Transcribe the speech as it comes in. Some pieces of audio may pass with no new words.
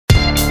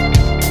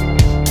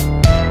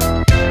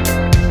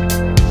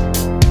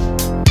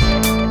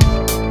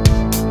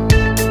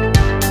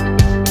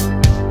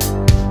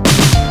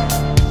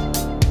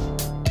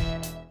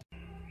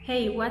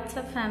what's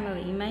up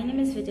family? My name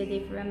is Vidya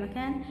Devi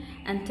Ramlakhan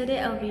and today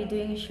I'll be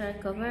doing a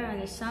short cover on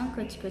the song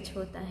Kuch Kuch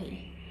Hota.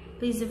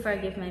 Please do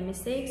forgive my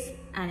mistakes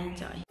and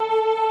enjoy.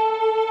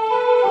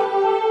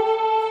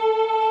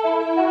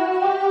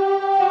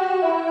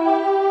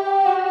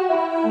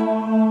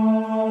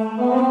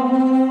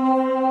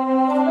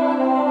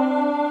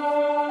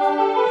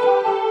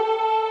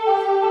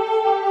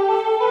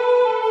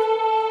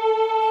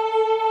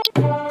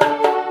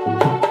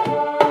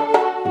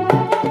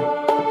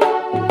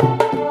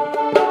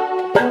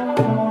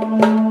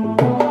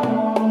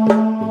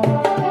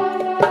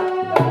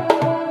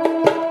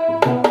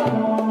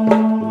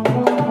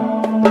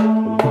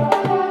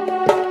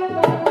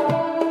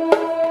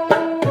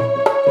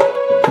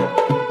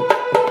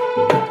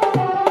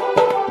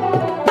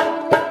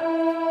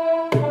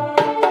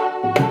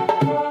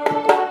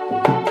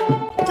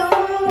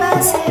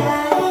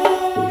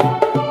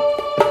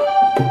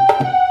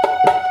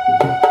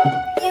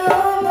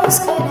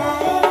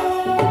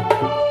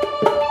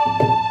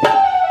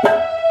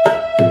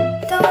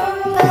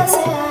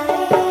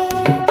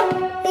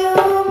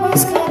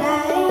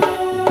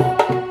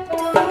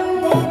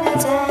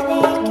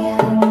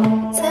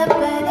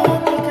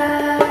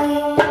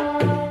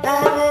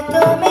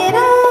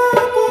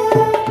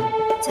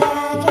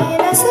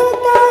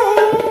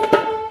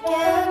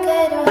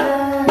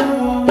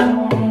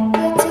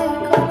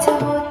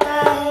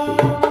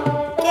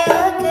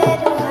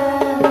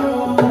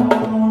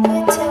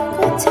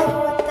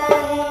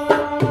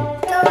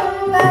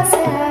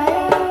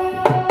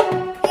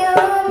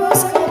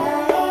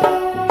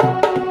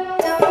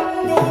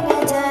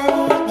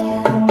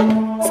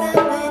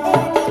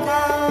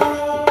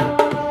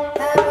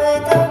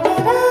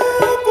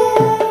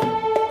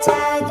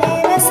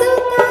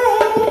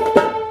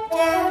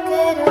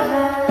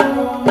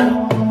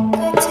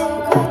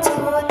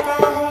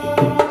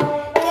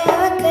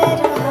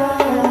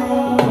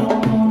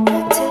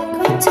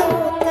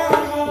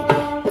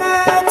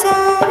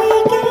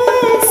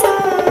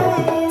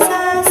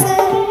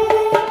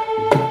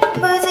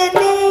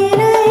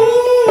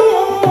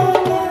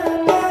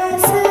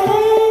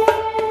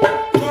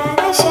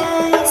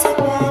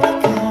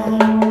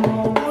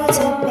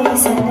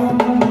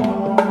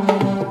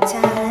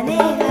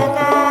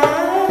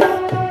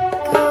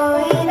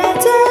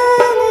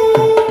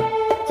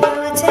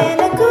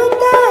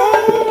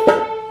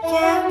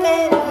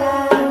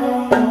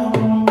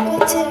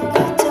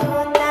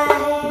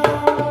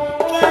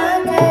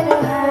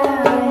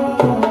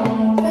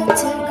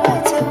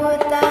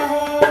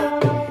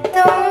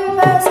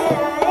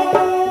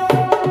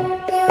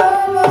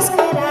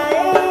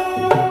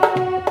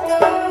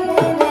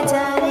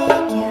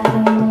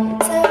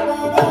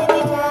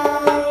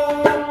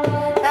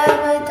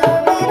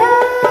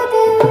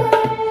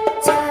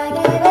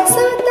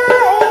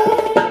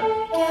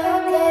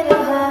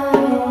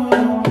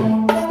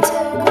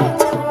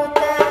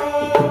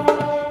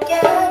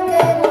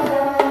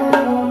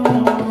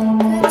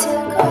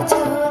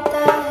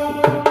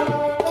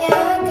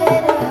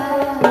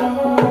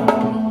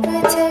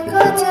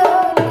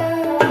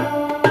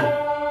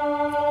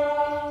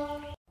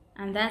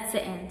 And that's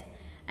the end.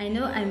 I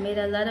know I made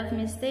a lot of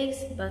mistakes,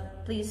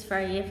 but please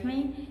forgive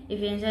me. If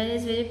you enjoyed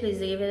this video, please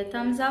give it a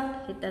thumbs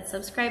up, hit that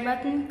subscribe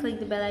button, click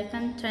the bell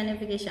icon, turn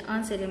notification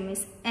on so you don't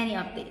miss any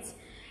updates.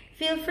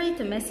 Feel free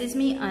to message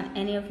me on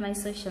any of my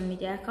social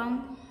media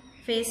accounts,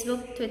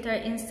 Facebook, Twitter,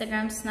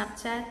 Instagram,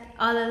 Snapchat,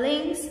 all the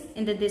links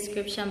in the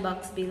description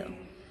box below.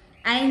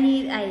 I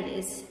need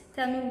ideas.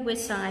 Tell me which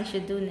song I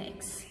should do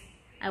next.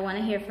 I want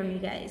to hear from you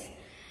guys.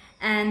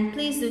 And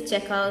please do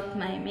check out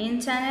my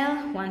main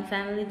channel, One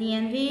Family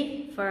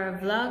DNV, for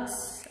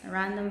vlogs,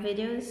 random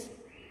videos.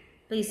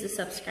 Please do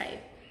subscribe.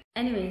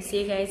 Anyway,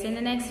 see you guys in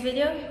the next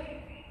video.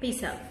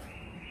 Peace out.